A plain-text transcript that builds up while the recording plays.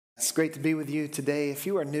It's great to be with you today. If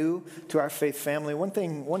you are new to our faith family,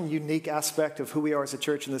 one unique aspect of who we are as a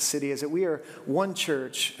church in this city is that we are one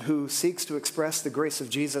church who seeks to express the grace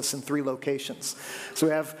of Jesus in 3 locations. So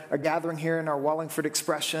we have a gathering here in our Wallingford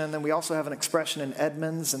expression, and we also have an expression in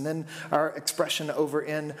Edmonds, and then our expression over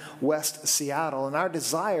in West Seattle. And our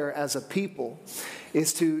desire as a people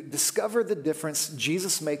is to discover the difference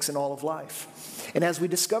Jesus makes in all of life. And as we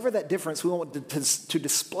discover that difference, we want to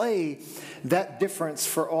display that difference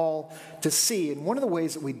for all to see. And one of the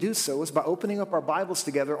ways that we do so is by opening up our Bibles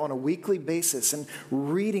together on a weekly basis and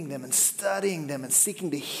reading them and studying them and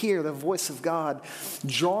seeking to hear the voice of God,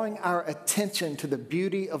 drawing our attention to the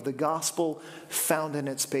beauty of the gospel found in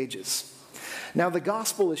its pages. Now, the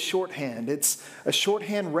gospel is shorthand. It's a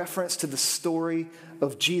shorthand reference to the story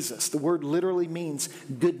of Jesus. The word literally means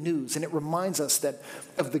good news, and it reminds us that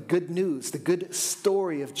of the good news, the good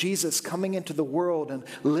story of Jesus coming into the world and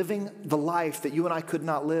living the life that you and I could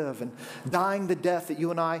not live, and dying the death that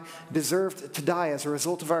you and I deserved to die as a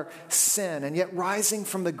result of our sin, and yet rising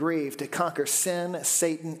from the grave to conquer sin,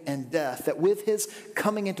 Satan, and death. That with his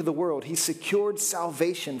coming into the world, he secured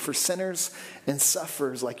salvation for sinners and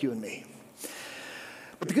sufferers like you and me.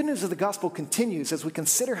 But the good news of the gospel continues as we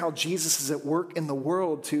consider how Jesus is at work in the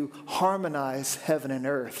world to harmonize heaven and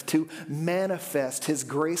earth, to manifest his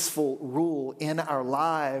graceful rule in our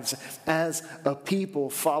lives as a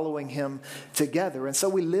people following him together. And so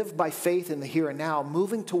we live by faith in the here and now,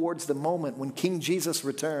 moving towards the moment when King Jesus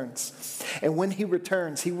returns. And when he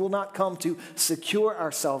returns, he will not come to secure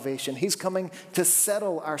our salvation. He's coming to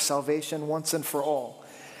settle our salvation once and for all.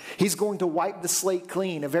 He's going to wipe the slate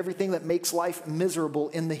clean of everything that makes life miserable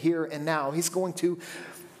in the here and now. He's going to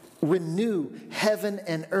renew heaven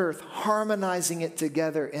and earth, harmonizing it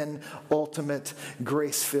together in ultimate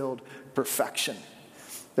grace-filled perfection.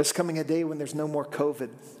 There's coming a day when there's no more COVID.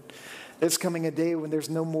 There's coming a day when there's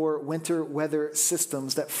no more winter weather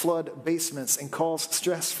systems that flood basements and cause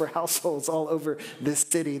stress for households all over this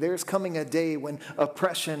city. There's coming a day when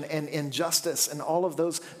oppression and injustice and all of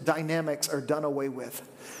those dynamics are done away with.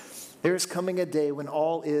 There's coming a day when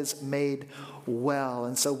all is made well.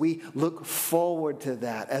 And so we look forward to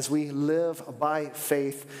that as we live by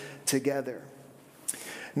faith together.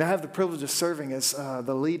 Now, I have the privilege of serving as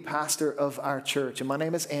the lead pastor of our church. And my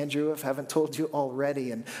name is Andrew, if I haven't told you already.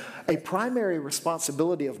 And a primary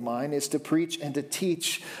responsibility of mine is to preach and to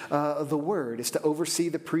teach the word, is to oversee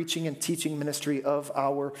the preaching and teaching ministry of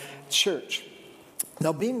our church.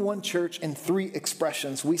 Now, being one church in 3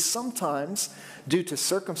 expressions, we sometimes, due to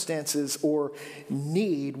circumstances or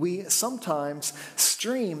need, we sometimes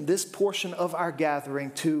stream this portion of our gathering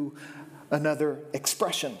to another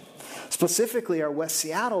expression. Specifically, our West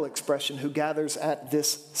Seattle expression, who gathers at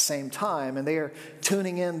this same time. And they are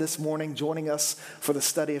tuning in this morning, joining us for the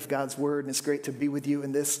study of God's Word. And it's great to be with you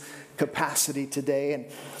in this capacity today. And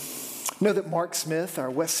know that Mark Smith,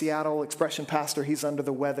 our West Seattle expression pastor, he's under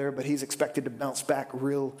the weather, but he's expected to bounce back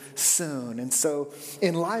real soon. And so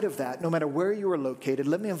in light of that, no matter where you are located,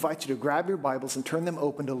 let me invite you to grab your Bibles and turn them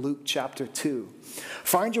open to Luke chapter 2.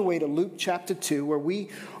 Find your way to Luke chapter 2, where we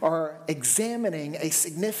are examining a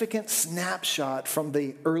significant snapshot from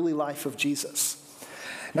the early life of Jesus.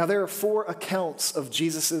 Now, there are 4 accounts of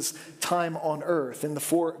Jesus' time on earth in the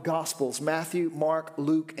 4 Gospels: Matthew, Mark,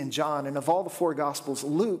 Luke, and John. And of all the 4 Gospels,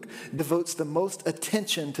 Luke devotes the most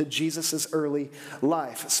attention to Jesus' early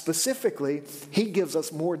life. Specifically, he gives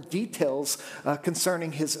us more details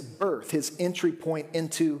concerning his birth, his entry point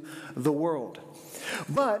into the world.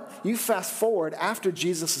 But you fast forward after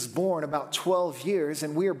Jesus is born about 12 years,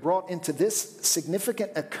 and we are brought into this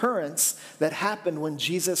significant occurrence that happened when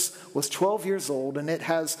Jesus was 12 years old, and it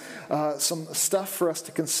has some stuff for us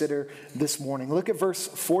to consider this morning. Look at verse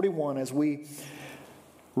 41 as we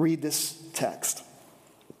read this text.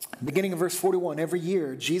 Beginning of verse 41, every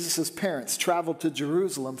year Jesus' parents traveled to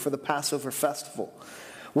Jerusalem for the Passover festival.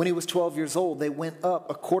 When he was 12 years old, they went up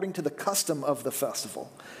according to the custom of the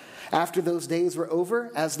festival. After those days were over,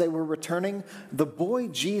 as they were returning, the boy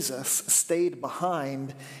Jesus stayed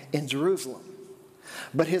behind in Jerusalem.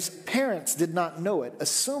 But his parents did not know it.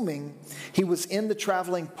 Assuming he was in the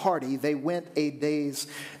traveling party, they went a day's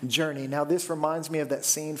journey. Now, this reminds me of that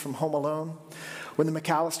scene from Home Alone, when the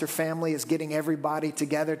McAllister family is getting everybody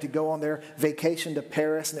together to go on their vacation to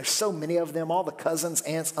Paris. And there's so many of them, all the cousins,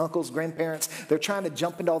 aunts, uncles, grandparents. They're trying to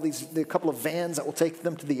jump into a couple of vans that will take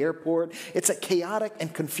them to the airport. It's a chaotic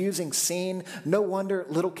and confusing scene. No wonder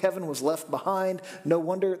little Kevin was left behind. No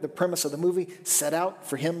wonder the premise of the movie set out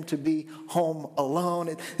for him to be home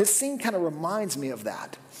alone. This scene kind of reminds me of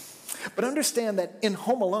that. But understand that in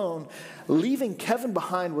Home Alone, leaving Kevin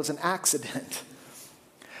behind was an accident.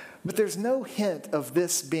 But there's no hint of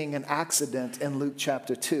this being an accident in Luke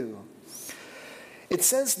chapter 2. It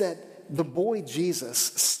says that the boy Jesus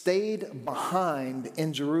stayed behind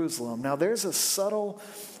in Jerusalem. Now there's a subtle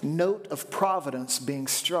note of providence being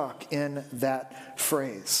struck in that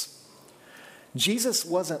phrase. Jesus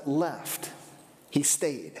wasn't left, he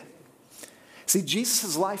stayed. See,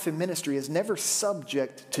 Jesus' life and ministry is never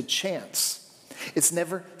subject to chance. It's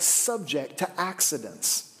never subject to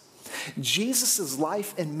accidents. Jesus'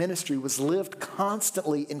 life and ministry was lived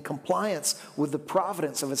constantly in compliance with the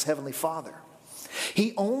providence of his heavenly Father.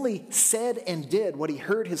 He only said and did what he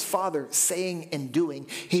heard his Father saying and doing.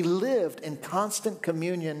 He lived in constant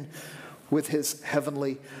communion with his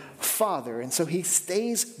heavenly Father. And so he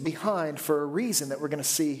stays behind for a reason that we're going to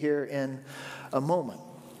see here in a moment.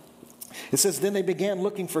 It says, then they began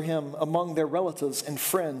looking for him among their relatives and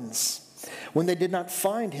friends. When they did not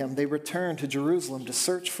find him, they returned to Jerusalem to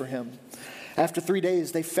search for him. After 3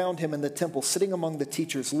 days, they found him in the temple, sitting among the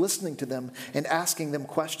teachers, listening to them and asking them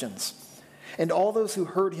questions. And all those who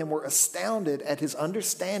heard him were astounded at his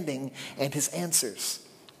understanding and his answers.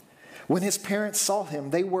 When his parents saw him,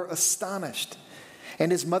 they were astonished.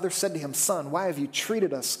 And his mother said to him, "Son, why have you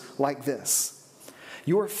treated us like this?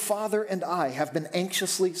 Your father and I have been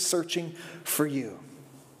anxiously searching for you."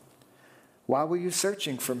 "Why were you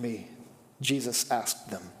searching for me?" Jesus asked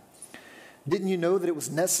them. "Didn't you know that it was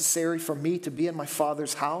necessary for me to be in my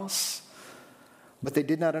Father's house?" But they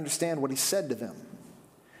did not understand what he said to them.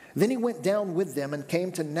 Then he went down with them and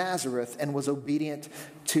came to Nazareth and was obedient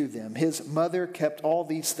to them. His mother kept all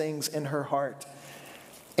these things in her heart.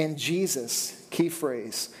 And Jesus, key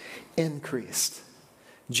phrase, increased.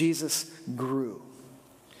 Jesus grew.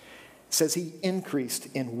 It says he increased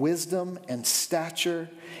in wisdom and stature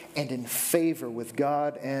and in favor with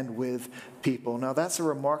God and with people. Now that's a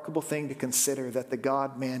remarkable thing to consider, that the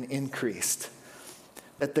God-man increased,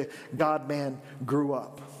 that the God-man grew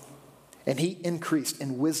up. And he increased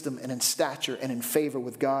in wisdom and in stature and in favor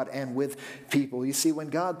with God and with people. You see, when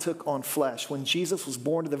God took on flesh, when Jesus was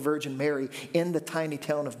born to the Virgin Mary in the tiny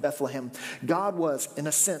town of Bethlehem, God was, in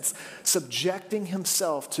a sense, subjecting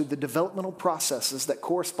himself to the developmental processes that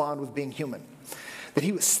correspond with being human. That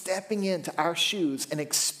he was stepping into our shoes and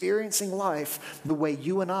experiencing life the way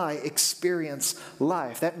you and I experience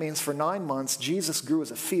life. That means for 9 months, Jesus grew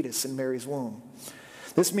as a fetus in Mary's womb.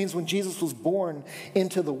 This means when Jesus was born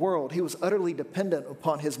into the world, he was utterly dependent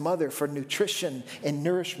upon his mother for nutrition and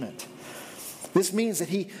nourishment. This means that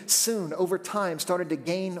he soon, over time, started to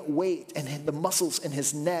gain weight, and the muscles in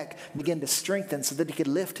his neck began to strengthen so that he could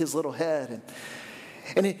lift his little head.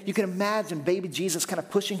 And you can imagine baby Jesus kind of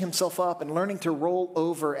pushing himself up and learning to roll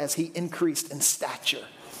over as he increased in stature.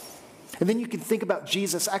 And then you can think about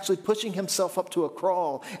Jesus actually pushing himself up to a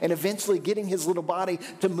crawl and eventually getting his little body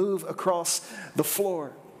to move across the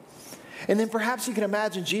floor. And then perhaps you can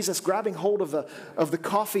imagine Jesus grabbing hold of the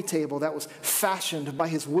coffee table that was fashioned by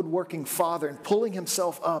his woodworking father and pulling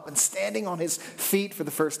himself up and standing on his feet for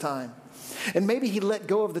the first time. And maybe he let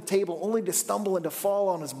go of the table only to stumble and to fall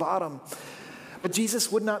on his bottom. But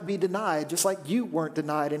Jesus would not be denied, just like you weren't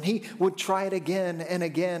denied. And he would try it again and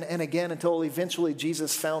again and again until eventually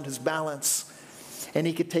Jesus found his balance. And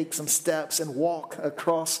he could take some steps and walk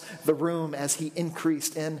across the room as he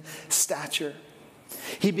increased in stature.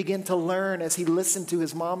 He began to learn as he listened to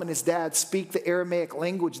his mom and his dad speak the Aramaic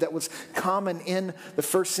language that was common in the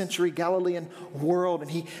first century Galilean world. And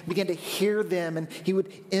he began to hear them and he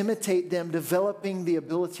would imitate them, developing the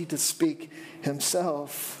ability to speak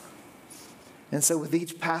himself. And so with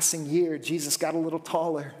each passing year, Jesus got a little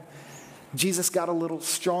taller. Jesus got a little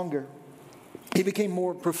stronger. He became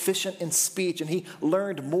more proficient in speech, and he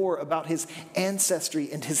learned more about his ancestry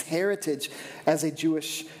and his heritage as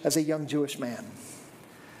a young Jewish man.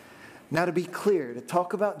 Now, to be clear, to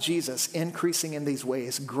talk about Jesus increasing in these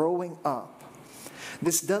ways, growing up,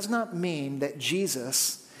 this does not mean that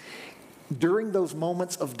Jesus, during those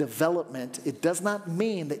moments of development, it does not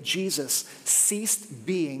mean that Jesus ceased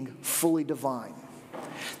being fully divine,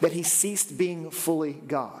 that he ceased being fully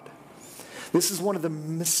God. This is one of the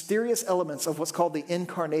mysterious elements of what's called the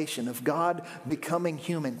incarnation, of God becoming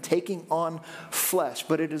human, taking on flesh.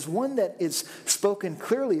 But it is one that is spoken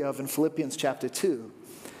clearly of in Philippians chapter 2.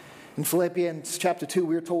 In Philippians chapter 2,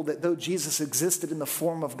 we are told that though Jesus existed in the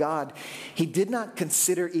form of God, he did not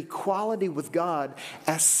consider equality with God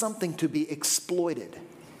as something to be exploited.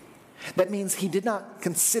 That means he did not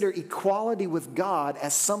consider equality with God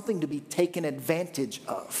as something to be taken advantage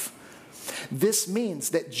of. This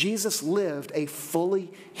means that Jesus lived a fully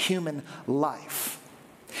human life.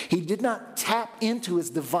 He did not tap into his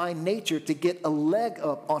divine nature to get a leg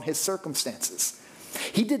up on his circumstances.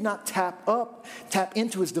 He did not tap tap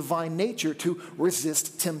into his divine nature to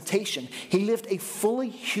resist temptation. He lived a fully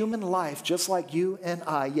human life just like you and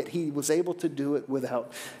I, yet he was able to do it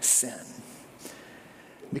without sin.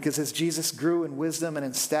 Because as Jesus grew in wisdom and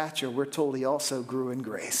in stature, we're told he also grew in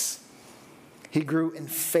grace. He grew in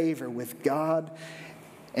favor with God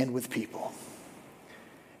and with people.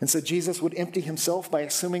 And so Jesus would empty himself by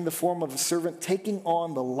assuming the form of a servant, taking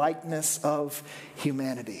on the likeness of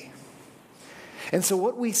humanity. And so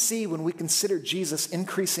what we see when we consider Jesus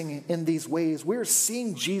increasing in these ways, we're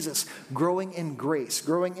seeing Jesus growing in grace,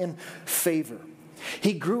 growing in favor.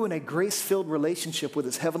 He grew in a grace-filled relationship with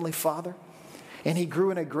his heavenly Father, and he grew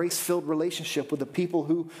in a grace-filled relationship with the people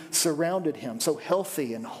who surrounded him. So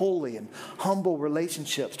healthy and holy and humble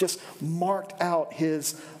relationships just marked out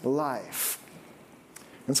his life.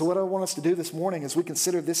 And so what I want us to do this morning is we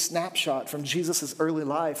consider this snapshot from Jesus' early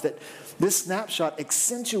life, that this snapshot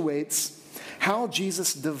accentuates how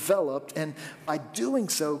Jesus developed, and by doing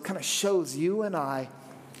so kind of shows you and I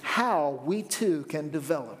how we too can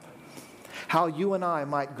develop, how you and I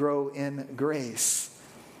might grow in grace.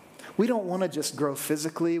 We don't want to just grow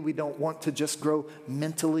physically. We don't want to just grow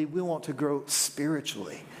mentally. We want to grow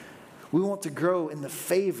spiritually. We want to grow in the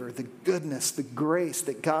favor, the goodness, the grace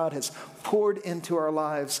that God has poured into our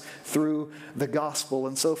lives through the gospel.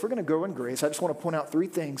 And so if we're going to grow in grace, I just want to point out three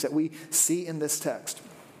things that we see in this text.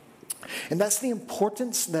 And that's the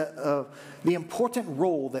importance the important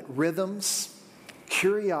role that rhythms,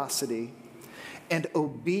 curiosity, and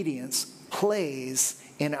obedience plays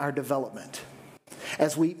in our development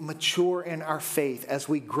as we mature in our faith, as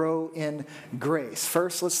we grow in grace.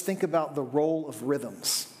 First, let's think about the role of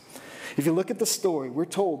rhythms. If you look at the story, we're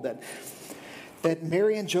told that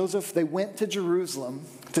Mary and Joseph, they went to Jerusalem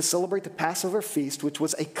to celebrate the Passover feast, which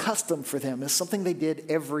was a custom for them. It's something they did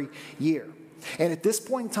every year. And at this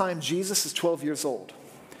point in time, Jesus is 12 years old.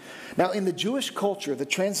 Now, in the Jewish culture, the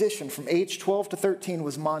transition from age 12 to 13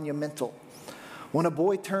 was monumental. When a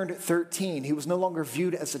boy turned 13, he was no longer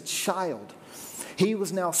viewed as a child. He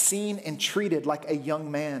was now seen and treated like a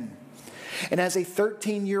young man. And as a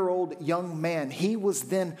 13-year-old young man, he was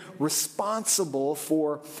then responsible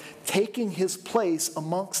for taking his place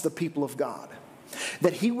amongst the people of God.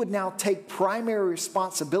 That he would now take primary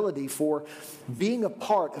responsibility for being a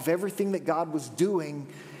part of everything that God was doing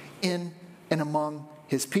in and among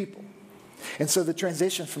his people. And so the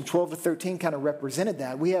transition from 12 to 13 kind of represented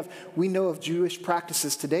that. We know of Jewish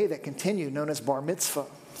practices today that continue, known as bar mitzvah.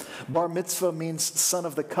 Bar mitzvah means son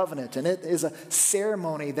of the covenant, and it is a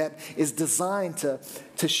ceremony that is designed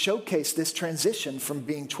to showcase this transition from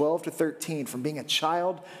being 12 to 13, from being a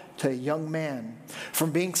child to a young man,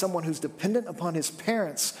 from being someone who's dependent upon his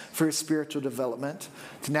parents for his spiritual development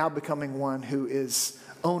to now becoming one who is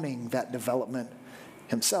owning that development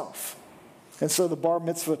himself. And so the bar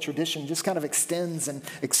mitzvah tradition just kind of extends and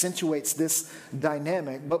accentuates this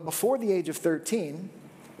dynamic. But before the age of 13,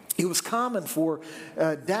 it was common for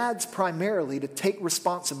dads primarily to take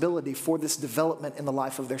responsibility for this development in the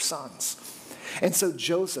life of their sons. And so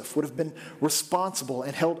Joseph would have been responsible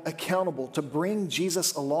and held accountable to bring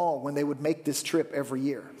Jesus along when they would make this trip every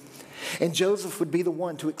year. And Joseph would be the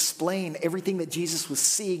one to explain everything that Jesus was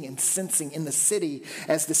seeing and sensing in the city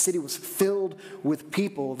as the city was filled with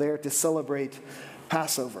people there to celebrate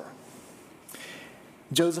Passover.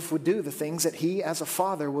 Joseph would do the things that he as a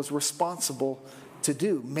father was responsible to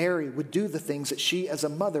do. Mary would do the things that she as a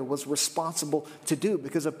mother was responsible to do,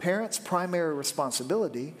 because a parent's primary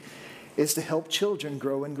responsibility is to help children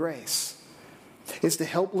grow in grace, is to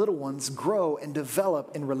help little ones grow and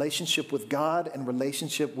develop in relationship with God and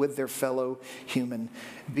relationship with their fellow human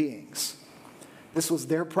beings. This was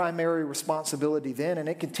their primary responsibility then, and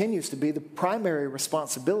it continues to be the primary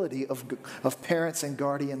responsibility of parents and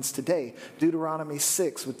guardians today. Deuteronomy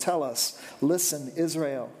 6 would tell us, "Listen,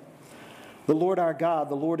 Israel, the Lord our God,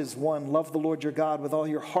 the Lord is one. Love the Lord your God with all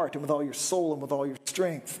your heart and with all your soul and with all your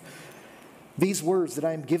strength. These words that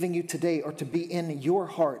I am giving you today are to be in your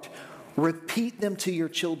heart. Repeat them to your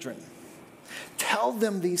children. Tell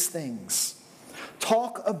them these things.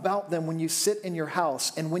 Talk about them when you sit in your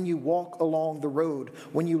house and when you walk along the road,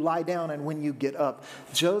 when you lie down and when you get up."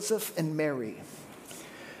 Joseph and Mary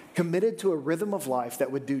committed to a rhythm of life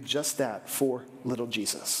that would do just that for little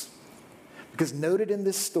Jesus. Because noted in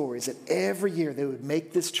this story is that every year they would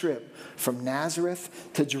make this trip from Nazareth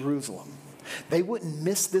to Jerusalem. They wouldn't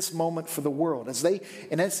miss this moment for the world. As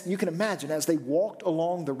you can imagine, as they walked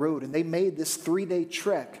along the road and they made this 3-day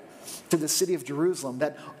trek to the city of Jerusalem,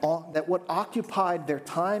 that what occupied their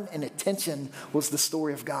time and attention was the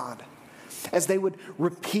story of God. as they would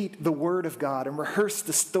repeat the word of God and rehearse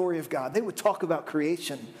the story of God. They would talk about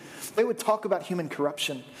creation. They would talk about human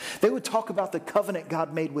corruption. They would talk about the covenant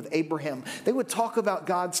God made with Abraham. They would talk about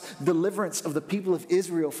God's deliverance of the people of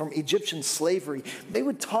Israel from Egyptian slavery. They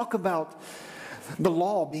would talk about the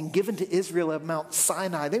law being given to Israel at Mount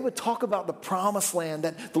Sinai. They would talk about the promised land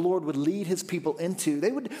that the Lord would lead his people into.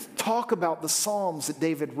 They would talk about the Psalms that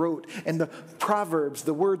David wrote and the Proverbs,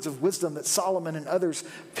 the words of wisdom that Solomon and others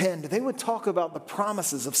penned. They would talk about the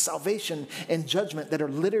promises of salvation and judgment that are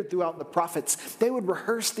littered throughout the prophets. They would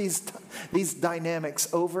rehearse these dynamics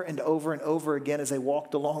over and over and over again as they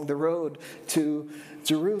walked along the road to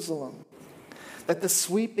Jerusalem. That the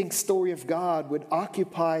sweeping story of God would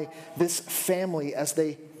occupy this family as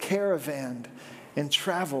they caravanned and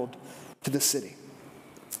traveled to the city.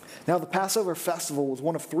 Now, the Passover festival was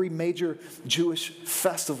one of three major Jewish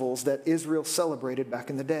festivals that Israel celebrated back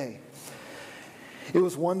in the day. It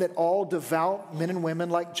was one that all devout men and women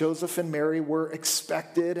like Joseph and Mary were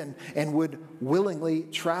expected and would willingly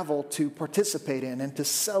travel to participate in and to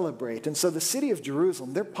celebrate. And so the city of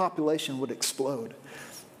Jerusalem, their population would explode.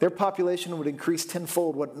 Their population would increase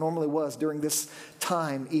tenfold what it normally was during this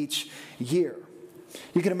time each year.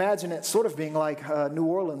 You can imagine it sort of being like New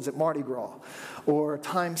Orleans at Mardi Gras or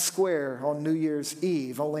Times Square on New Year's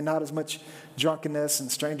Eve, only not as much drunkenness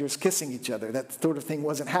and strangers kissing each other. That sort of thing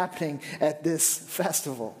wasn't happening at this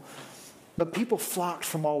festival. But people flocked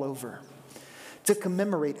from all over to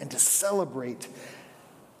commemorate and to celebrate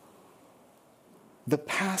the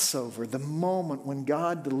Passover, the moment when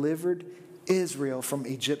God delivered Israel from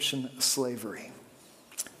Egyptian slavery.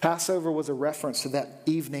 Passover was a reference to that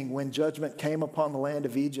evening when judgment came upon the land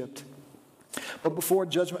of Egypt. But before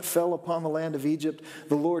judgment fell upon the land of Egypt,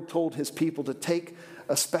 the Lord told his people to take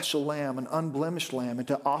a special lamb, an unblemished lamb, and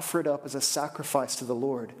to offer it up as a sacrifice to the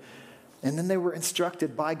Lord. And then they were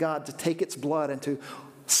instructed by God to take its blood and to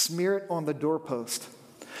smear it on the doorpost,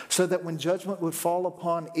 so that when judgment would fall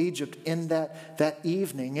upon Egypt in that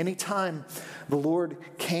evening, anytime the Lord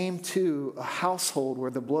came to a household where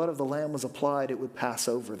the blood of the lamb was applied, it would pass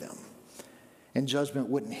over them. And judgment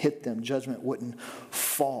wouldn't hit them. Judgment wouldn't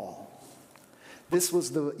fall. This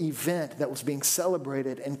was the event that was being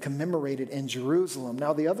celebrated and commemorated in Jerusalem.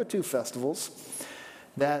 Now, the other two festivals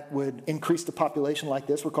that would increase the population like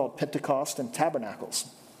this were called Pentecost and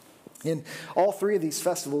Tabernacles. And all three of these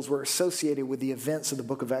festivals were associated with the events of the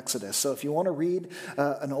book of Exodus. So if you want to read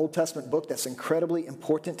an Old Testament book that's incredibly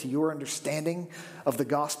important to your understanding of the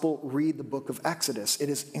gospel, read the book of Exodus. It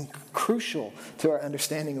is crucial to our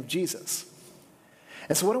understanding of Jesus.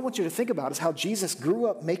 And so what I want you to think about is how Jesus grew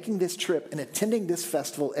up making this trip and attending this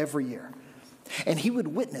festival every year. And he would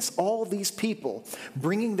witness all these people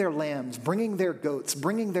bringing their lambs, bringing their goats,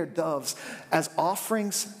 bringing their doves as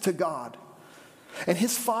offerings to God. And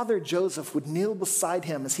his father Joseph would kneel beside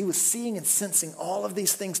him as he was seeing and sensing all of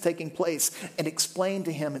these things taking place and explain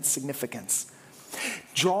to him its significance,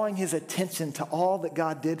 drawing his attention to all that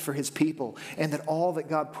God did for his people and that all that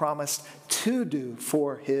God promised to do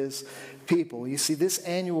for his people. You see, this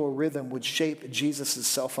annual rhythm would shape Jesus'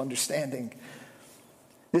 self-understanding.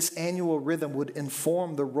 This annual rhythm would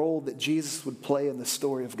inform the role that Jesus would play in the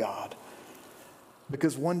story of God.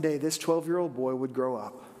 Because one day this 12-year-old boy would grow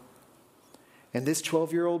up. And this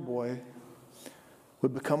 12-year-old boy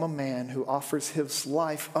would become a man who offers his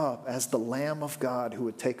life up as the Lamb of God who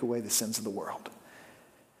would take away the sins of the world.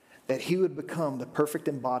 That he would become the perfect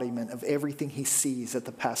embodiment of everything he sees at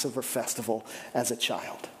the Passover festival as a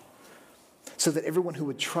child. So that everyone who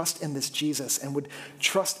would trust in this Jesus and would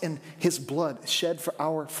trust in his blood shed for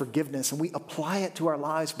our forgiveness, and we apply it to our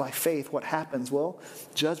lives by faith, what happens? Well,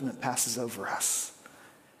 judgment passes over us.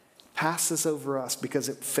 Passes over us because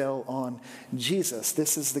it fell on Jesus.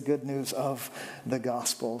 This is the good news of the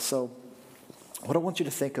gospel. So what I want you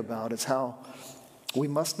to think about is how we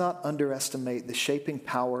must not underestimate the shaping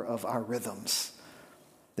power of our rhythms,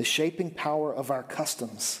 the shaping power of our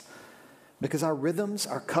customs, because our rhythms,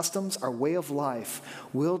 our customs, our way of life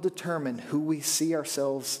will determine who we see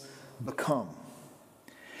ourselves become.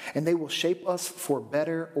 And they will shape us for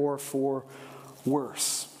better or for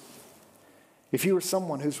worse. If you are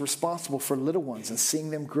someone who's responsible for little ones and seeing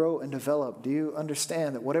them grow and develop, do you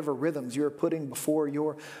understand that whatever rhythms you're putting before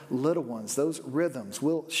your little ones, those rhythms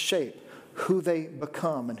will shape who they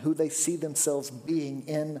become and who they see themselves being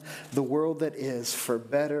in the world that is, for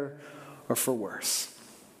better or for worse?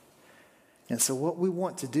 And so what we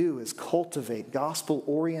want to do is cultivate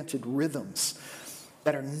gospel-oriented rhythms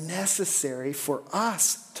that are necessary for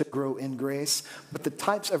us to grow in grace, but the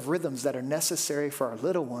types of rhythms that are necessary for our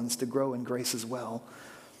little ones to grow in grace as well,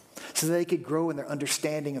 so that they could grow in their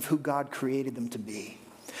understanding of who God created them to be,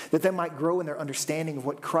 that they might grow in their understanding of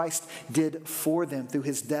what Christ did for them through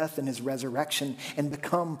his death and his resurrection, and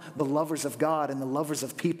become the lovers of God and the lovers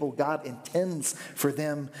of people God intends for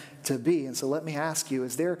them to be. And so let me ask you,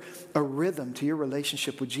 is there a rhythm to your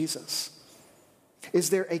relationship with Jesus?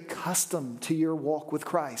 Is there a custom to your walk with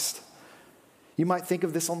Christ? You might think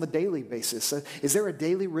of this on the daily basis. Is there a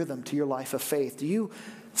daily rhythm to your life of faith? Do you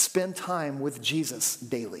spend time with Jesus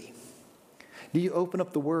daily? Do you open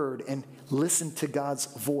up the Word and listen to God's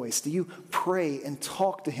voice? Do you pray and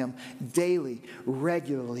talk to him daily,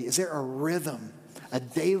 regularly? Is there a rhythm, a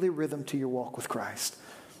daily rhythm to your walk with Christ?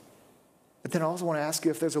 But then I also want to ask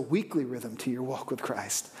you if there's a weekly rhythm to your walk with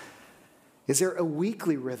Christ. Is there a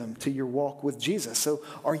weekly rhythm to your walk with Jesus? So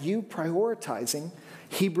are you prioritizing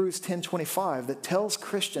Hebrews 10:25 that tells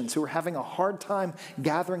Christians who are having a hard time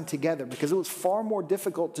gathering together, because it was far more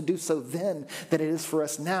difficult to do so then than it is for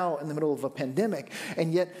us now in the middle of a pandemic,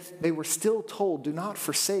 and yet they were still told, do not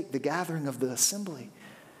forsake the gathering of the assembly.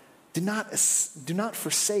 Do not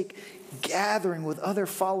forsake gathering with other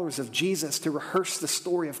followers of Jesus to rehearse the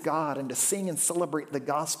story of God and to sing and celebrate the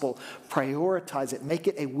gospel. Prioritize it. Make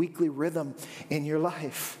it a weekly rhythm in your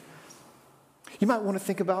life. You might want to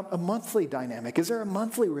think about a monthly dynamic. Is there a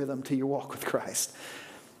monthly rhythm to your walk with Christ?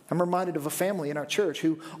 I'm reminded of a family in our church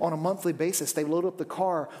who, on a monthly basis, they load up the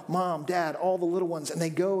car, mom, dad, all the little ones, and they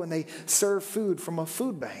go and they serve food from a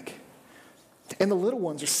food bank. And the little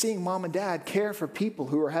ones are seeing mom and dad care for people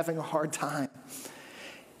who are having a hard time.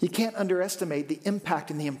 You can't underestimate the impact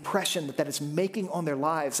and the impression that is making on their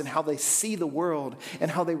lives and how they see the world and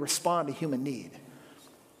how they respond to human need.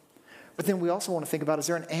 But then we also want to think about, is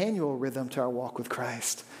there an annual rhythm to our walk with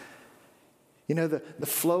Christ? You know, the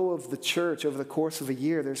flow of the church over the course of a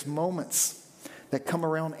year, there's moments that come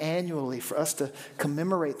around annually for us to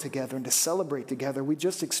commemorate together and to celebrate together. We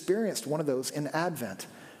just experienced one of those in Advent.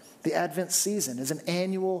 The Advent season is an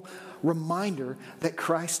annual reminder that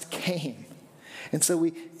Christ came. And so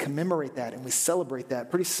we commemorate that and we celebrate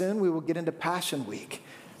that. Pretty soon we will get into Passion Week.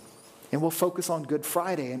 And we'll focus on Good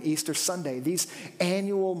Friday and Easter Sunday, these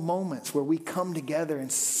annual moments where we come together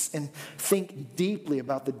and think deeply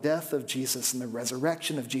about the death of Jesus and the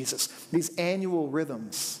resurrection of Jesus. These annual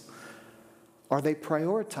rhythms, are they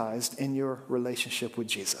prioritized in your relationship with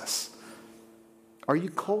Jesus? Are you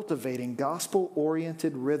cultivating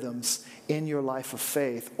gospel-oriented rhythms in your life of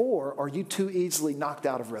faith, or are you too easily knocked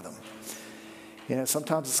out of rhythm? You know,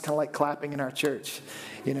 sometimes it's kind of like clapping in our church.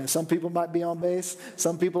 You know, some people might be on bass,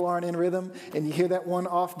 some people aren't in rhythm, and you hear that one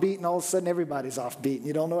offbeat, and all of a sudden everybody's offbeat, and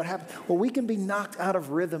you don't know what happened. Well, we can be knocked out of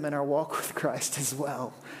rhythm in our walk with Christ as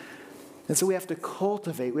well. And so we have to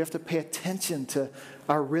cultivate, we have to pay attention to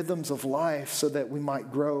our rhythms of life so that we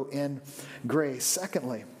might grow in grace.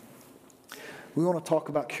 Secondly, we want to talk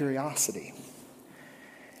about curiosity.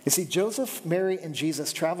 You see, Joseph, Mary, and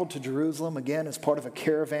Jesus traveled to Jerusalem, again, as part of a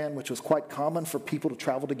caravan, which was quite common for people to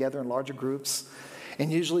travel together in larger groups.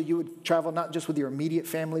 And usually you would travel not just with your immediate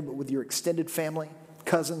family, but with your extended family,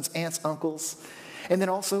 cousins, aunts, uncles. And then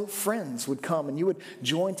also friends would come, and you would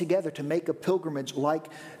join together to make a pilgrimage like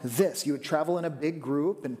this. You would travel in a big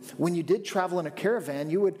group, and when you did travel in a caravan,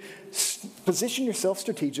 you would position yourself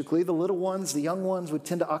strategically. The little ones, the young ones would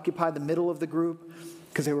tend to occupy the middle of the group,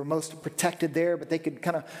 because they were most protected there, but they could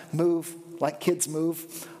kind of move like kids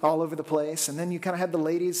move all over the place. And then you kind of had the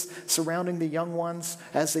ladies surrounding the young ones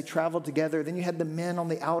as they traveled together. Then you had the men on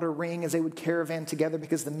the outer ring as they would caravan together,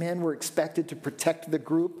 because the men were expected to protect the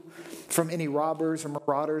group from any robbers or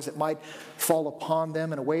marauders that might fall upon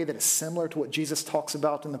them in a way that is similar to what Jesus talks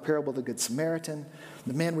about in the parable of the Good Samaritan.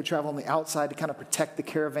 The men would travel on the outside to kind of protect the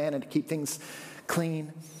caravan and to keep things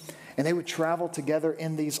clean. And they would travel together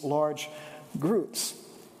in these large groups.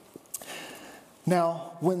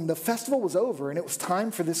 Now, when the festival was over and it was time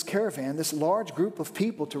for this caravan, this large group of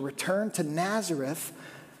people to return to Nazareth,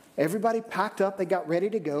 everybody packed up, they got ready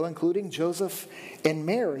to go, including Joseph and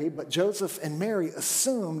Mary, but Joseph and Mary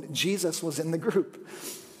assumed Jesus was in the group,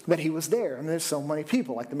 that he was there. I mean, there's so many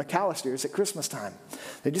people, like the McAllisters at Christmas time.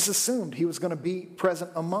 They just assumed he was going to be present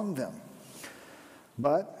among them.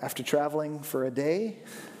 But after traveling for a day,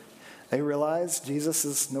 they realized Jesus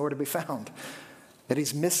is nowhere to be found, that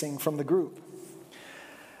he's missing from the group.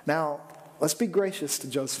 Now, let's be gracious to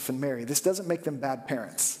Joseph and Mary. This doesn't make them bad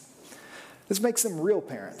parents. This makes them real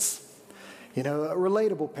parents,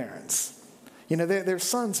 relatable parents. Their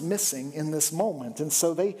son's missing in this moment. And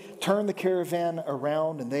so they turn the caravan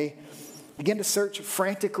around and they begin to search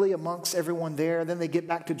frantically amongst everyone there. Then they get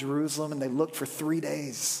back to Jerusalem and they look for 3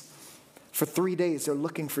 days. For 3 days, they're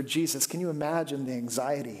looking for Jesus. Can you imagine the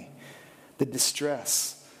anxiety, the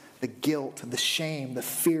distress, the guilt, the shame, the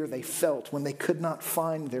fear they felt when they could not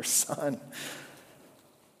find their son?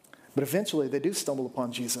 But eventually they do stumble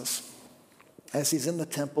upon Jesus as he's in the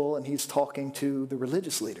temple and he's talking to the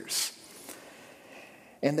religious leaders.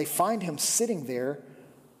 And they find him sitting there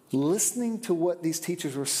listening to what these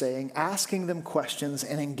teachers were saying, asking them questions,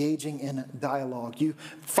 and engaging in dialogue.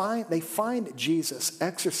 They find Jesus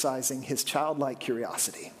exercising his childlike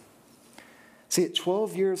curiosity. See, at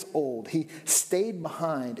 12 years old, he stayed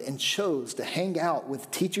behind and chose to hang out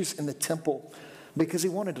with teachers in the temple because he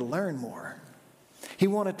wanted to learn more. He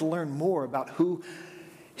wanted to learn more about who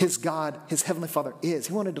his God, his Heavenly Father is.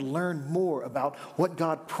 He wanted to learn more about what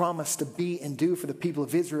God promised to be and do for the people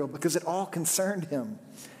of Israel because it all concerned him.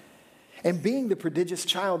 And being the prodigious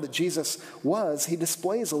child that Jesus was, he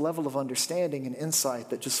displays a level of understanding and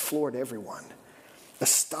insight that just floored everyone,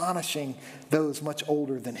 astonishing those much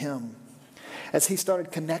older than him. As he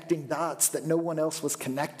started connecting dots that no one else was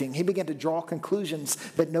connecting, he began to draw conclusions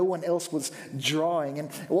that no one else was drawing.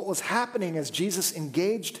 And what was happening as Jesus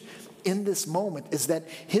engaged in this moment is that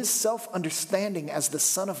his self-understanding as the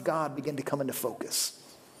Son of God began to come into focus.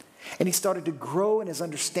 And he started to grow in his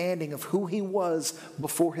understanding of who he was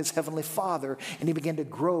before his Heavenly Father, and he began to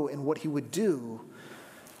grow in what he would do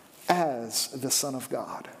as the Son of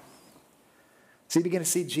God. So you begin to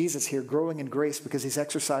see Jesus here growing in grace because he's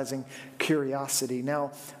exercising curiosity.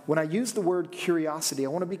 Now, when I use the word curiosity, I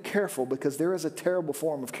want to be careful because there is a terrible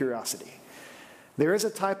form of curiosity. There is a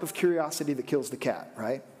type of curiosity that kills the cat,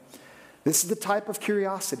 right? This is the type of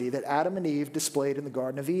curiosity that Adam and Eve displayed in the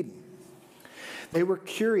Garden of Eden. They were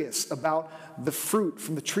curious about the fruit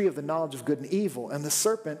from the tree of the knowledge of good and evil, and the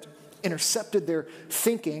serpent intercepted their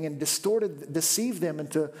thinking and deceived them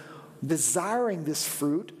into desiring this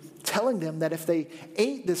fruit, telling them that if they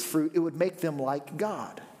ate this fruit, it would make them like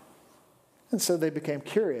God. And so they became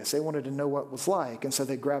curious. They wanted to know what it was like. And so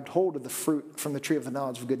they grabbed hold of the fruit from the tree of the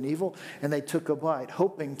knowledge of good and evil, and they took a bite,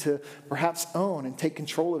 hoping to perhaps own and take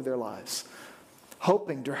control of their lives,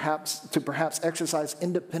 hoping to perhaps exercise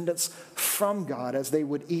independence from God as they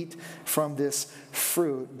would eat from this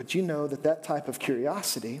fruit. But you know that type of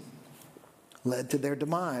curiosity led to their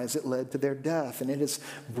demise. It led to their death, and it has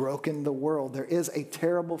broken the world. There is a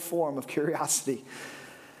terrible form of curiosity,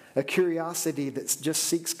 a curiosity that just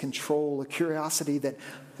seeks control, a curiosity that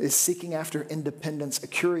is seeking after independence, a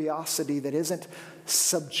curiosity that isn't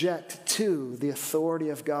subject to the authority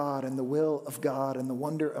of God and the will of God and the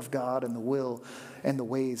wonder of God and the will and the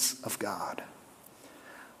ways of God.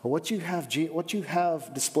 Well, what you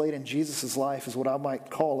have displayed in Jesus' life is what I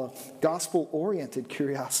might call a gospel-oriented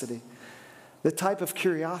curiosity. The type of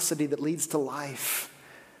curiosity that leads to life.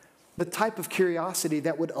 The type of curiosity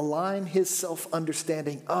that would align his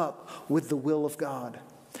self-understanding up with the will of God.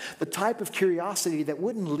 The type of curiosity that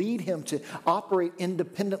wouldn't lead him to operate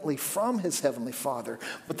independently from his Heavenly Father,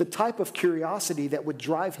 but the type of curiosity that would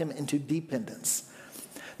drive him into dependence.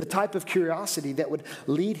 The type of curiosity that would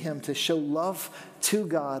lead him to show love to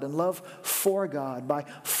God and love for God by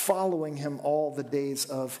following him all the days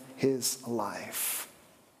of his life.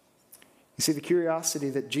 You see, the curiosity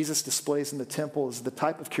that Jesus displays in the temple is the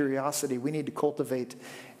type of curiosity we need to cultivate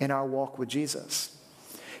in our walk with Jesus.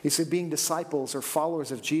 You see, being disciples or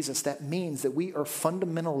followers of Jesus, that means that we are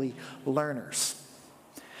fundamentally learners.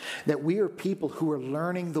 That we are people who are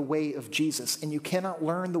learning the way of Jesus. And you cannot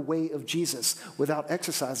learn the way of Jesus without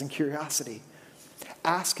exercising curiosity,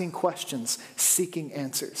 asking questions, seeking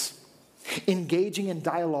answers. Engaging in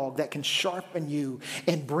dialogue that can sharpen you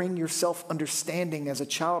and bring your self-understanding as a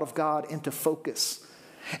child of God into focus,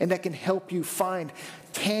 and that can help you find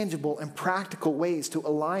tangible and practical ways to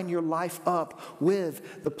align your life up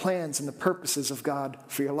with the plans and the purposes of God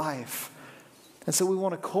for your life. And so we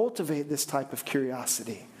want to cultivate this type of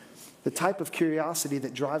curiosity, the type of curiosity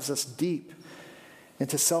that drives us deep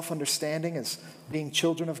into self-understanding as being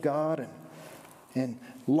children of God and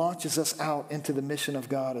launches us out into the mission of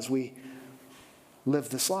God as we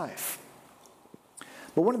live this life.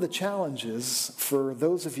 But one of the challenges for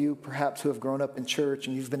those of you perhaps who have grown up in church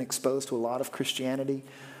and you've been exposed to a lot of Christianity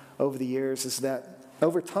over the years is that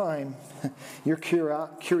over time, your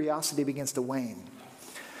curiosity begins to wane.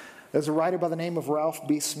 There's a writer by the name of Ralph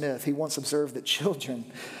B. Smith. He once observed that children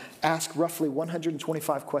ask roughly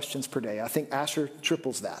 125 questions per day. I think Asher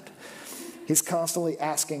triples that. He's constantly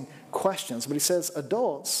asking questions, but he says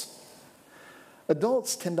adults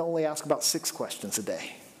tend to only ask about 6 questions a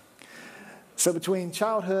day. So between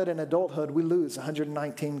childhood and adulthood, we lose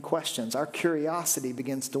 119 questions. Our curiosity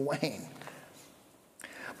begins to wane.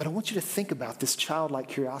 But I want you to think about this childlike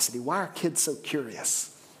curiosity. Why are kids so curious?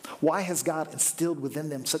 Why has God instilled within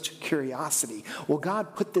them such curiosity? Well,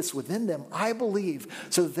 God put this within them, I believe,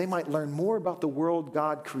 so that they might learn more about the world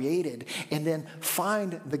God created and then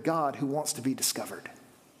find the God who wants to be discovered.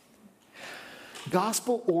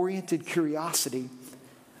 Gospel-oriented curiosity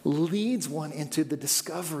leads one into the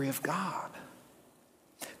discovery of God.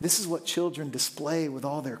 This is what children display with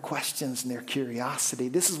all their questions and their curiosity.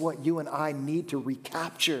 This is what you and I need to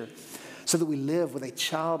recapture so that we live with a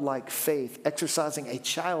childlike faith, exercising a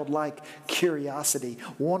childlike curiosity,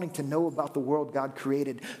 wanting to know about the world God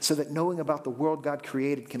created, so that knowing about the world God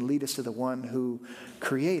created can lead us to the one who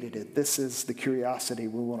created it. This is the curiosity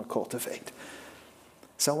we want to cultivate.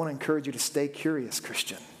 So I want to encourage you to stay curious,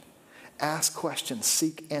 Christian. Ask questions,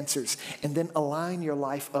 seek answers, and then align your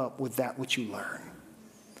life up with that which you learn.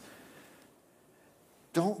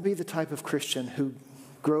 Don't be the type of Christian who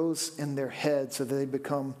grows in their head so that they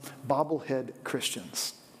become bobblehead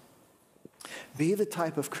Christians. Be the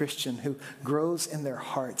type of Christian who grows in their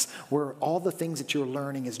hearts, where all the things that you're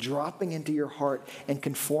learning is dropping into your heart and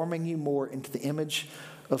conforming you more into the image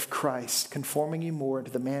of Christ, conforming you more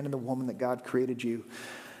into the man and the woman that God created you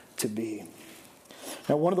to be.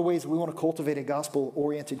 Now, one of the ways we want to cultivate a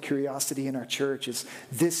gospel-oriented curiosity in our church is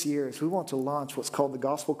this year is we want to launch what's called the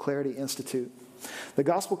Gospel Clarity Institute. The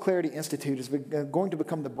Gospel Clarity Institute is going to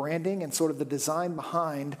become the branding and sort of the design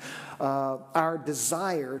behind our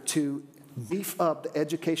desire to beef up the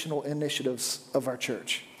educational initiatives of our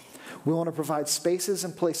church. We want to provide spaces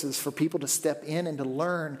and places for people to step in and to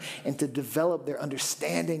learn and to develop their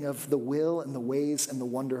understanding of the will and the ways and the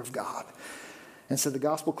wonder of God. And so the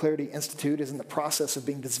Gospel Clarity Institute is in the process of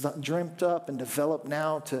being dreamt up and developed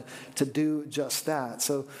now to do just that.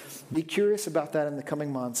 So be curious about that in the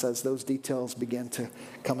coming months as those details begin to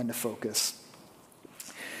come into focus.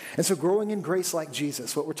 And so growing in grace like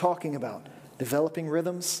Jesus, what we're talking about, developing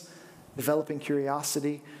rhythms, developing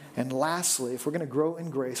curiosity, and lastly, if we're going to grow in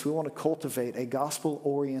grace, we want to cultivate a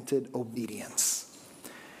gospel-oriented obedience.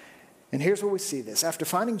 And here's where we see this. After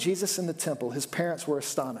finding Jesus in the temple, his parents were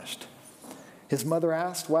astonished. His mother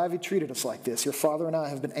asked, "Why have you treated us like this? Your father and I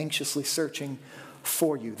have been anxiously searching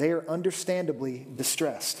for you." They are understandably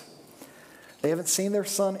distressed. They haven't seen their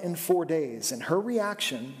son in 4 days. And her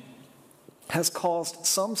reaction has caused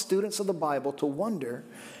some students of the Bible to wonder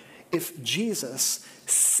if Jesus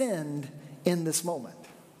sinned in this moment.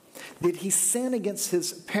 Did he sin against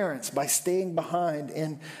his parents by staying behind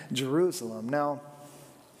in Jerusalem? Now,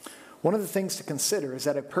 one of the things to consider is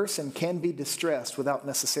that a person can be distressed without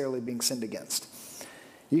necessarily being sinned against.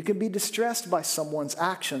 You can be distressed by someone's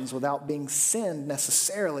actions without being sinned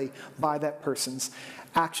necessarily by that person's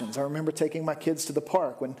actions. I remember taking my kids to the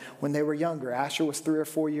park when they were younger. Asher was 3 or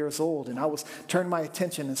 4 years old, and I turned my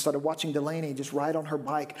attention and started watching Delaney just ride on her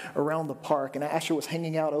bike around the park. And Asher was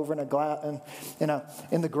hanging out over in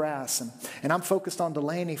the grass, and I'm focused on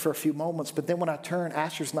Delaney for a few moments. But then when I turn,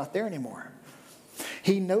 Asher's not there anymore.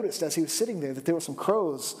 He noticed as he was sitting there that there were some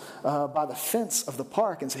crows by the fence of the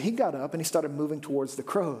park, and so he got up and he started moving towards the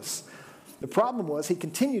crows. The problem was he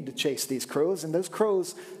continued to chase these crows, and those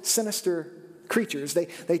crows, sinister creatures,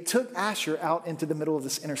 they took Asher out into the middle of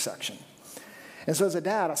this intersection. And so as a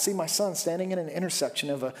dad, I see my son standing in an intersection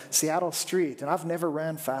of a Seattle street, and I've never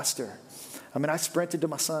ran faster. I sprinted to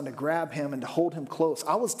my son to grab him and to hold him close.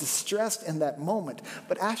 I was distressed in that moment,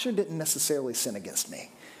 but Asher didn't necessarily sin against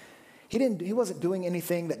me. He wasn't doing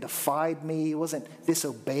anything that defied me. He wasn't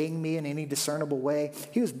disobeying me in any discernible way.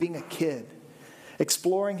 He was being a kid,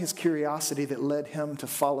 exploring his curiosity that led him to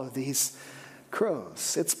follow these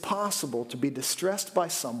crows. It's possible to be distressed by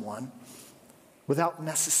someone without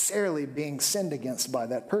necessarily being sinned against by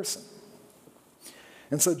that person.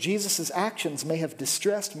 And so Jesus' actions may have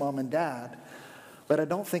distressed mom and dad, but I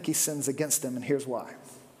don't think he sins against them, and here's why.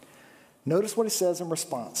 Notice what he says in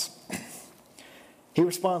response. He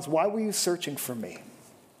responds, "Why were you searching for me?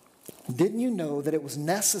 Didn't you know that it was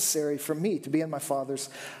necessary for me to be in my Father's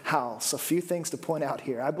house?" A few things to point out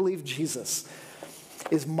here. I believe Jesus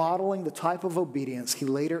is modeling the type of obedience he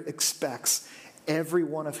later expects every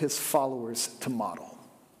one of his followers to model.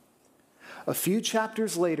 A few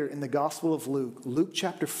chapters later in the Gospel of Luke, Luke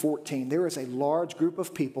chapter 14, there is a large group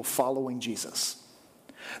of people following Jesus.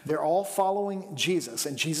 They're all following Jesus,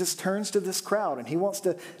 and Jesus turns to this crowd and he wants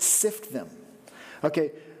to sift them.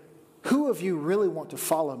 Okay, who of you really want to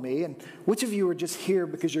follow me? And which of you are just here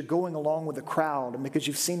because you're going along with the crowd and because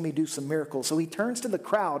you've seen me do some miracles? So he turns to the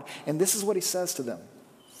crowd, and this is what he says to them.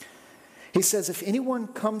 He says, "If anyone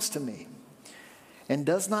comes to me and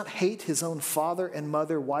does not hate his own father and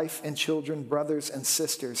mother, wife and children, brothers and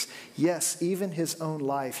sisters, yes, even his own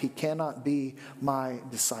life, he cannot be my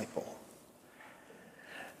disciple."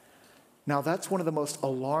 Now, that's one of the most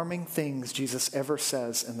alarming things Jesus ever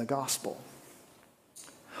says in the gospel.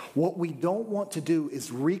 What we don't want to do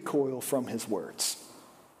is recoil from his words.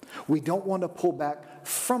 We don't want to pull back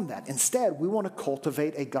from that. Instead, we want to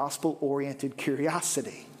cultivate a gospel-oriented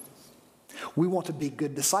curiosity. We want to be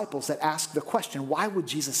good disciples that ask the question, why would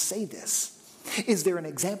Jesus say this? Is there an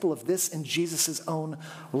example of this in Jesus' own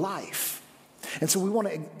life? And so we want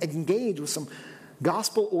to engage with some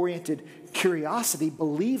gospel-oriented curiosity,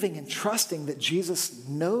 believing and trusting that Jesus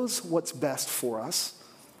knows what's best for us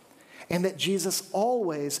and that Jesus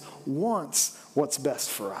always wants what's best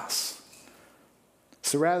for us.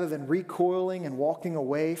 So rather than recoiling and walking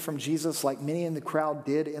away from Jesus like many in the crowd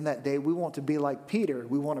did in that day, we want to be like Peter.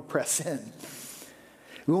 We want to press in.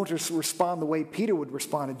 We want to respond the way Peter would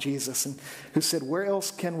respond to Jesus, and who said, "Where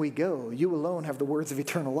else can we go? You alone have the words of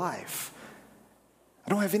eternal life. I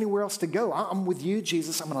don't have anywhere else to go. I'm with you,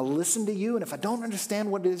 Jesus. I'm going to listen to you, and if I don't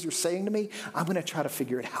understand what it is you're saying to me, I'm going to try to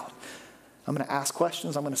figure it out. I'm going to ask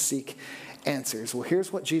questions. I'm going to seek answers." Well,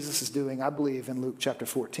 here's what Jesus is doing, I believe, in Luke chapter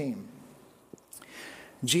 14.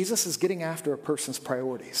 Jesus is getting after a person's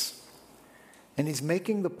priorities. And he's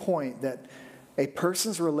making the point that a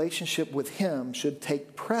person's relationship with him should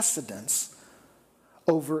take precedence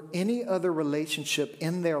over any other relationship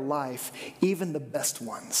in their life, even the best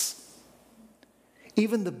ones.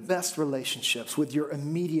 Even the best relationships with your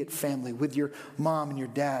immediate family, with your mom and your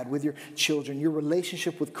dad, with your children, your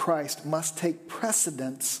relationship with Christ must take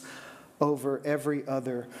precedence over every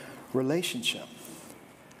other relationship.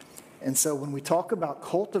 And so when we talk about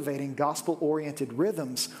cultivating gospel-oriented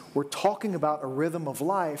rhythms, we're talking about a rhythm of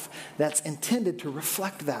life that's intended to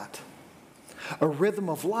reflect that. A rhythm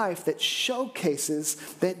of life that showcases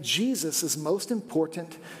that Jesus is most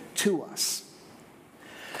important to us.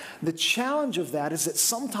 The challenge of that is that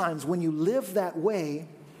sometimes when you live that way,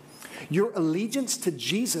 your allegiance to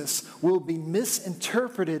Jesus will be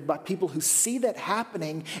misinterpreted by people who see that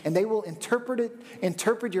happening, and they will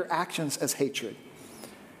interpret your actions as hatred.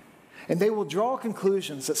 And they will draw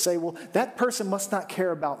conclusions that say, well, that person must not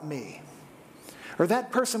care about me. Or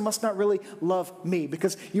that person must not really love me,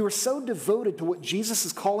 because you are so devoted to what Jesus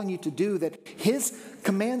is calling you to do that his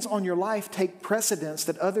commands on your life take precedence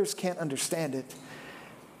that others can't understand it.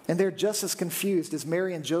 And they're just as confused as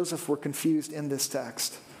Mary and Joseph were confused in this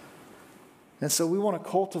text. And so we want to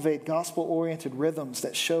cultivate gospel-oriented rhythms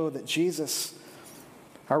that show that Jesus,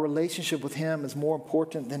 our relationship with him, is more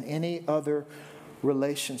important than any other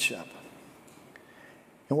relationship.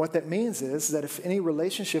 And what that means is that if any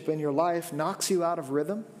relationship in your life knocks you out of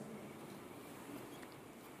rhythm,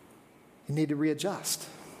 you need to readjust.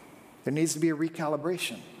 There needs to be a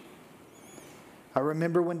recalibration. I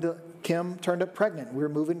remember when Kim turned up pregnant. We were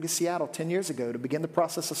moving to Seattle 10 years ago to begin the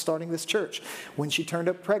process of starting this church. When she turned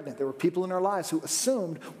up pregnant, there were people in our lives who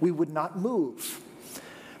assumed we would not move.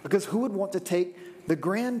 Because who would want to take the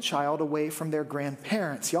grandchild away from their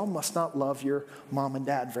grandparents? Y'all must not love your mom and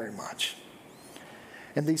dad very much.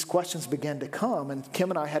 And these questions began to come, and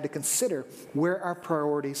Kim and I had to consider where our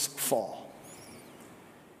priorities fall.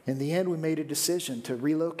 In the end, we made a decision to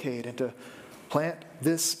relocate and to plant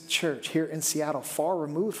this church here in Seattle, far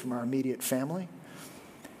removed from our immediate family.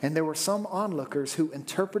 And there were some onlookers who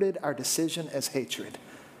interpreted our decision as hatred.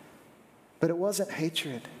 But it wasn't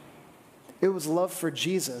hatred. It was love for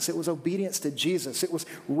Jesus. It was obedience to Jesus. It was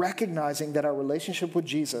recognizing that our relationship with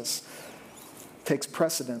Jesus takes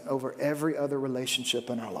precedent over every other relationship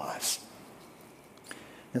in our lives.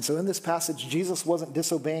 And so in this passage, Jesus wasn't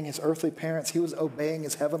disobeying his earthly parents. He was obeying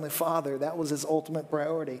his heavenly Father. That was his ultimate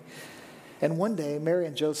priority. And one day, Mary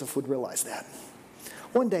and Joseph would realize that.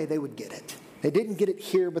 One day, they would get it. They didn't get it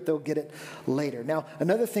here, but they'll get it later. Now,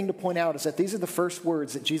 another thing to point out is that these are the first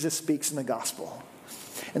words that Jesus speaks in the gospel.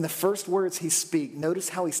 And the first words he speaks, notice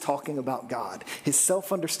how he's talking about God. His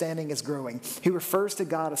self-understanding is growing. He refers to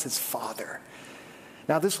God as his Father.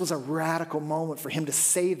 Now, this was a radical moment for him to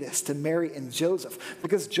say this to Mary and Joseph,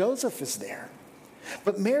 because Joseph is there.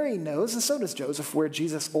 But Mary knows, and so does Joseph, where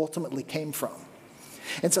Jesus ultimately came from.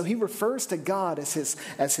 And so he refers to God as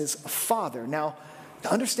his Father. Now,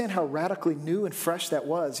 to understand how radically new and fresh that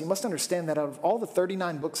was, you must understand that out of all the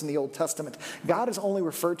 39 books in the Old Testament, God is only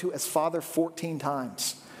referred to as Father 14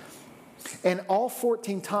 times. And all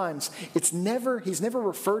 14 times, he's never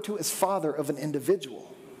referred to as Father of an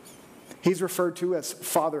individual. He's referred to as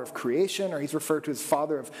Father of creation, or he's referred to as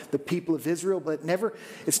Father of the people of Israel, but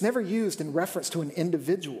it's never used in reference to an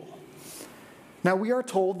individual. Now, we are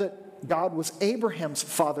told that God was Abraham's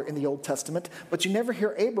father in the Old Testament, but you never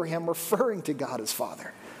hear Abraham referring to God as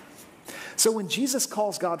Father. So when Jesus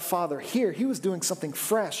calls God Father here, he was doing something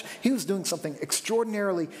fresh. He was doing something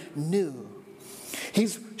extraordinarily new.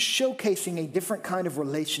 He's showcasing a different kind of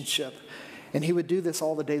relationship. And he would do this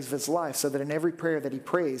all the days of his life, so that in every prayer that he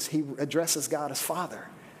prays, he addresses God as Father.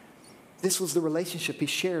 This was the relationship he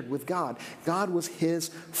shared with God. God was his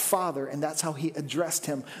Father, and that's how he addressed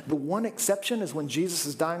him. The one exception is when Jesus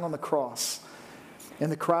is dying on the cross.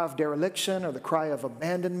 And the cry of dereliction or the cry of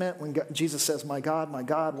abandonment, when Jesus says, my God,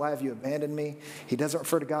 why have you abandoned me? He doesn't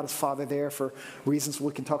refer to God as Father there for reasons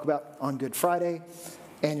we can talk about on Good Friday,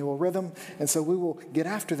 annual rhythm. And so we will get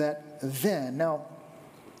after that then. Now,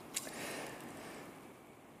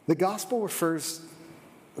 the gospel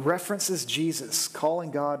references Jesus calling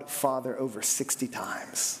God Father over 60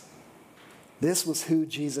 times. This was who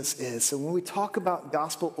Jesus is. So when we talk about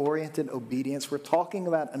gospel-oriented obedience, we're talking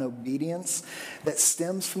about an obedience that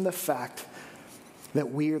stems from the fact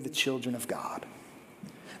that we are the children of God.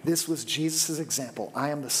 This was Jesus' example. I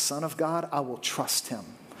am the Son of God, I will trust him.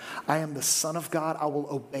 I am the Son of God, I will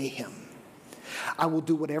obey him. I will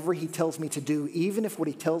do whatever he tells me to do, even if what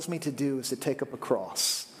he tells me to do is to take up a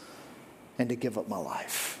cross and to give up my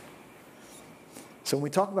life. So when we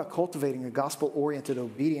talk about cultivating a gospel-oriented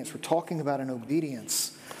obedience, we're talking about an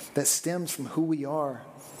obedience that stems from who we are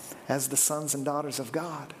as the sons and daughters of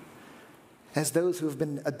God, as those who have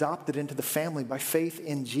been adopted into the family by faith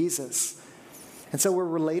in Jesus. And so we're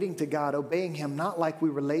relating to God, obeying him, not like we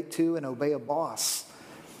relate to and obey a boss.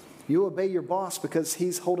 You obey your boss because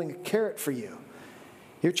he's holding a carrot for you.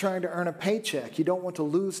 You're trying to earn a paycheck. You don't want to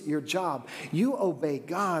lose your job. You obey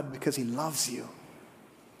God because he loves you.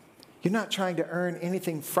 You're not trying to earn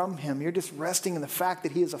anything from him. You're just resting in the fact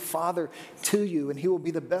that he is a father to you, and he will be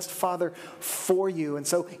the best father for you. And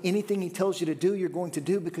so anything he tells you to do, you're going to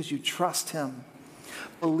do because you trust him,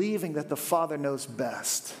 believing that the Father knows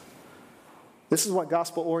best. This is what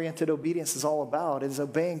gospel-oriented obedience is all about. It is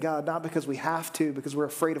obeying God not because we have to, because we're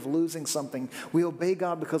afraid of losing something. We obey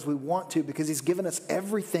God because we want to, because he's given us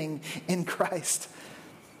everything in Christ.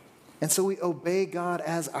 And so we obey God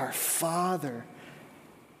as our Father,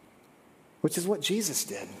 which is what Jesus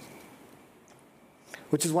did.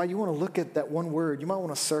 Which is why you want to look at that one word. You might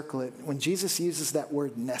want to circle it. When Jesus uses that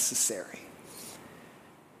word necessary.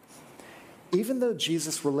 Even though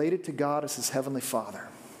Jesus related to God as his heavenly Father,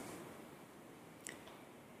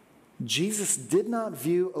 Jesus did not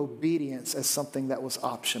view obedience as something that was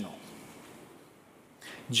optional.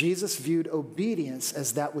 Jesus viewed obedience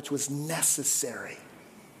as that which was necessary.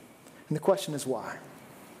 And the question is why?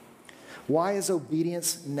 Why is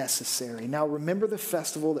obedience necessary? Now, remember the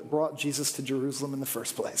festival that brought Jesus to Jerusalem in the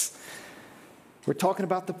first place. We're talking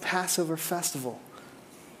about the Passover festival.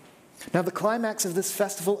 Now, the climax of this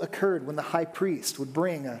festival occurred when the high priest would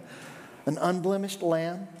bring an unblemished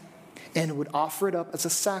lamb and would offer it up as a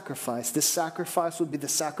sacrifice. This sacrifice would be the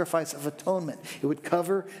sacrifice of atonement. It would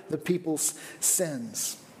cover the people's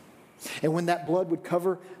sins. And when that blood would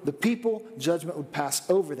cover the people, judgment would pass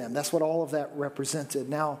over them. That's what all of that represented.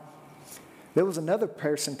 Now, there was another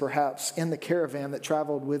person, perhaps, in the caravan that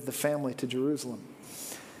traveled with the family to Jerusalem.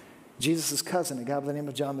 Jesus' cousin, a guy by the name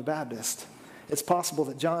of John the Baptist. It's possible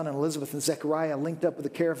that John and Elizabeth and Zechariah linked up with the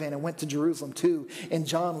caravan and went to Jerusalem too. And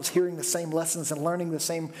John was hearing the same lessons and learning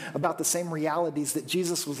about the same realities that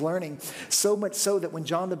Jesus was learning. So much so that when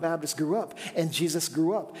John the Baptist grew up and Jesus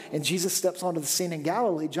steps onto the scene in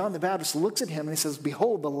Galilee, John the Baptist looks at him and he says,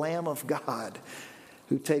 "Behold, the Lamb of God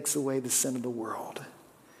who takes away the sin of the world."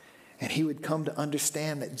 And he would come to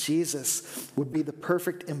understand that Jesus would be the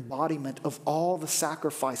perfect embodiment of all the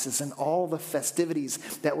sacrifices and all the festivities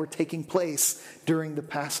that were taking place during the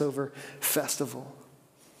Passover festival.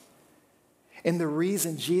 And the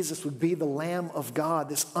reason Jesus would be the Lamb of God,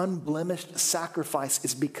 this unblemished sacrifice,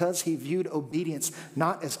 is because he viewed obedience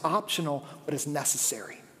not as optional, but as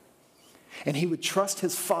necessary. And he would trust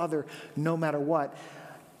his Father no matter what.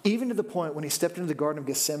 Even to the point when he stepped into the Garden of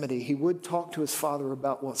Gethsemane, he would talk to his Father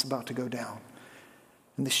about what's about to go down.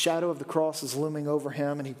 And the shadow of the cross is looming over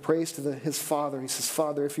him, and he prays to his Father. He says,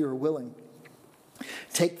 "Father, if you are willing,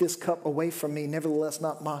 take this cup away from me. Nevertheless,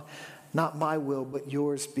 not my will, but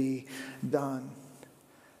yours be done."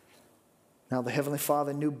 Now, the Heavenly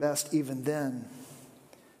Father knew best even then.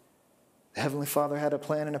 The Heavenly Father had a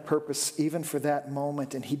plan and a purpose even for that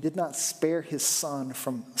moment, and he did not spare his Son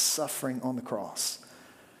from suffering on the cross.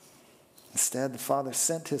 Instead, the Father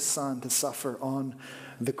sent his Son to suffer on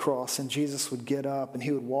the cross, and Jesus would get up and he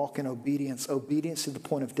would walk in obedience to the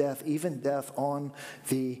point of death, even death on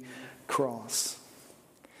the cross.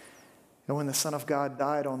 And when the Son of God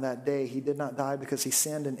died on that day, he did not die because he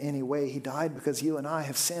sinned in any way. He died because you and I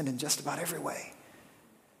have sinned in just about every way.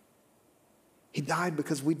 He died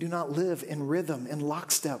because we do not live in rhythm, in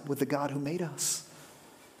lockstep with the God who made us.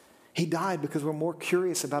 He died because we're more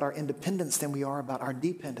curious about our independence than we are about our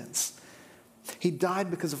dependence. He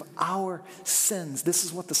died because of our sins. This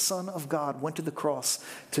is what the Son of God went to the cross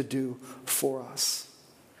to do for us.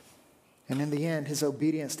 And in the end, his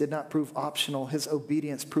obedience did not prove optional. His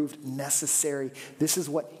obedience proved necessary. This is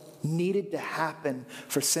what needed to happen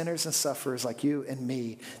for sinners and sufferers like you and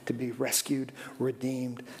me to be rescued,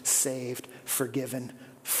 redeemed, saved, forgiven,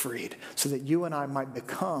 freed, so that you and I might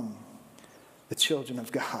become the children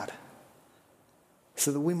of God.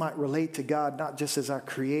 So that we might relate to God not just as our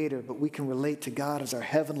Creator, but we can relate to God as our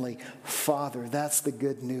Heavenly Father. That's the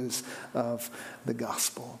good news of the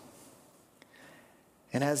gospel.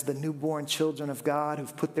 And as the newborn children of God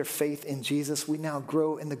who've put their faith in Jesus, we now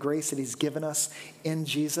grow in the grace that he's given us in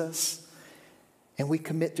Jesus. And we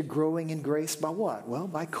commit to growing in grace by what? Well,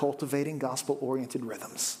 by cultivating gospel-oriented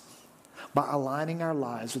rhythms. By aligning our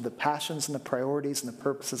lives with the passions and the priorities and the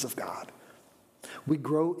purposes of God. We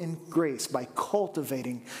grow in grace by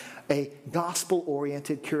cultivating a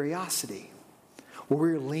gospel-oriented curiosity, where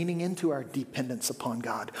we're leaning into our dependence upon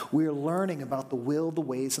God. We're learning about the will, the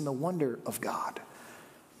ways, and the wonder of God.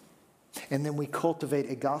 And then we cultivate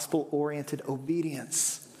a gospel-oriented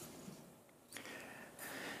obedience.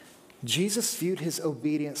 Jesus viewed his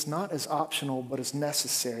obedience not as optional, but as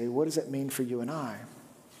necessary. What does that mean for you and I?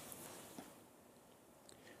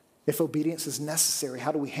 If obedience is necessary,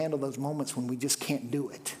 how do we handle those moments when we just can't do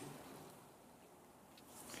it?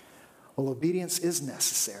 Well, obedience is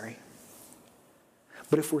necessary.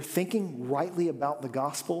 But if we're thinking rightly about the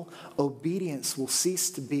gospel, obedience will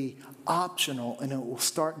cease to be optional and it will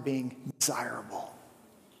start being desirable.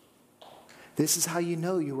 This is how you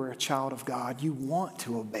know you are a child of God. You want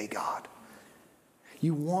to obey God.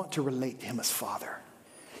 You want to relate to him as Father.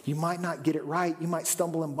 You might not get it right. You might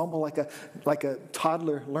stumble and bumble like a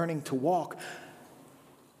toddler learning to walk.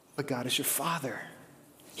 But God is your Father.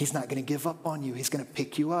 He's not going to give up on you. He's going to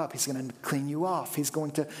pick you up. He's going to clean you off. He's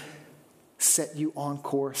going to set you on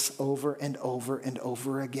course over and over and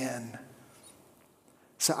over again.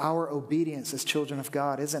 So our obedience as children of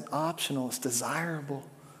God isn't optional, it's desirable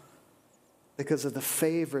because of the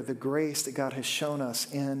favor, the grace that God has shown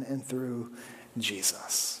us in and through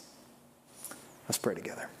Jesus. Let's pray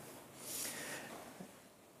together.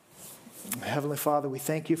 Heavenly Father, we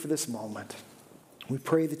thank you for this moment. We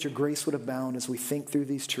pray that your grace would abound as we think through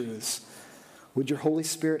these truths. Would your Holy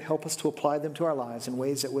Spirit help us to apply them to our lives in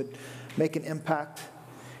ways that would make an impact,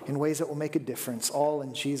 in ways that will make a difference, all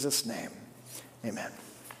in Jesus' name. Amen.